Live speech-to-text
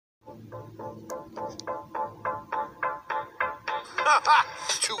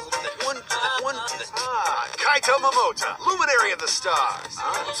Kaito Momota, luminary of the stars.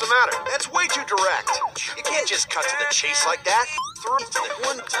 What's the matter? That's way too direct. You can't just cut to the chase like that.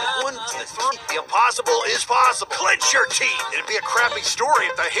 The impossible is possible. Clench your teeth. It'd be a crappy story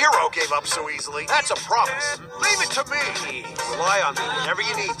if the hero gave up so easily. That's a promise. Leave it to me. Rely on me whenever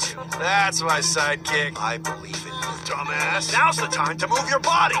you need to. That's my sidekick. I believe in you, dumbass. Now's the time to move your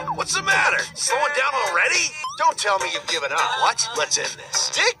body. What's the matter? Slowing down already? Don't tell me you've given up. What? Let's end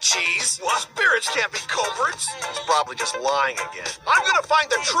this. Dick cheese? Well, spirits can't be culprits. He's probably just lying again. I'm gonna find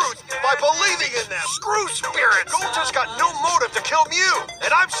the truth by believing in them. Screw spirits. Gota's got no motive to kill Mew.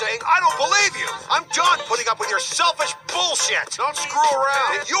 And I'm saying I don't believe you. I'm done putting up with your selfish bullshit. Don't screw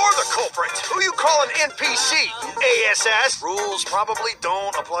around. And you're the culprit. Who you call an NPC? ASS? Rules probably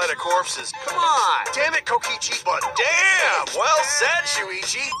don't apply to corpses. Come on. Damn it, Kokichi. But damn. Well said,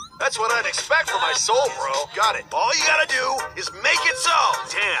 Shuichi. That's what I'd expect from my soul, bro. Got it. All you gotta do is make it so.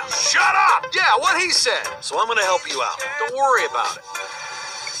 Damn. Shut up! Yeah, what he said. So I'm gonna help you out. Don't worry about it.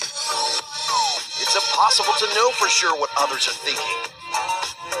 It's impossible to know for sure what others are thinking.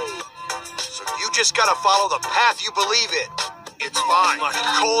 So you just gotta follow the path you believe in. It's fine. My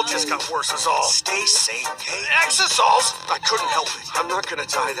cold just got worse is all. Stay safe, okay? Exosols? I couldn't help it. I'm not gonna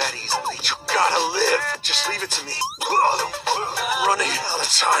die that easily. You gotta live. Just leave it to me. Running out of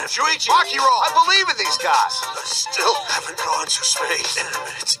time. Shuichi, Akiro, I believe in these guys. I still haven't gone to space. Damn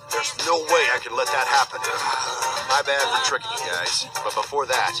it. There's no way I can let that happen. My bad for tricking you guys. But before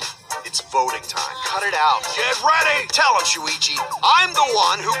that, it's voting time. Cut it out. Get ready! Tell him, Shuichi. I'm the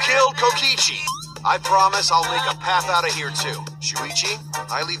one who killed Kokichi. I promise I'll make a path out of here, too. Shuichi,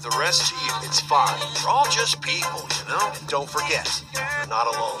 I leave the rest to you. It's fine. We're all just people, you know? And don't forget, you're not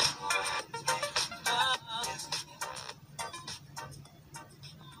alone.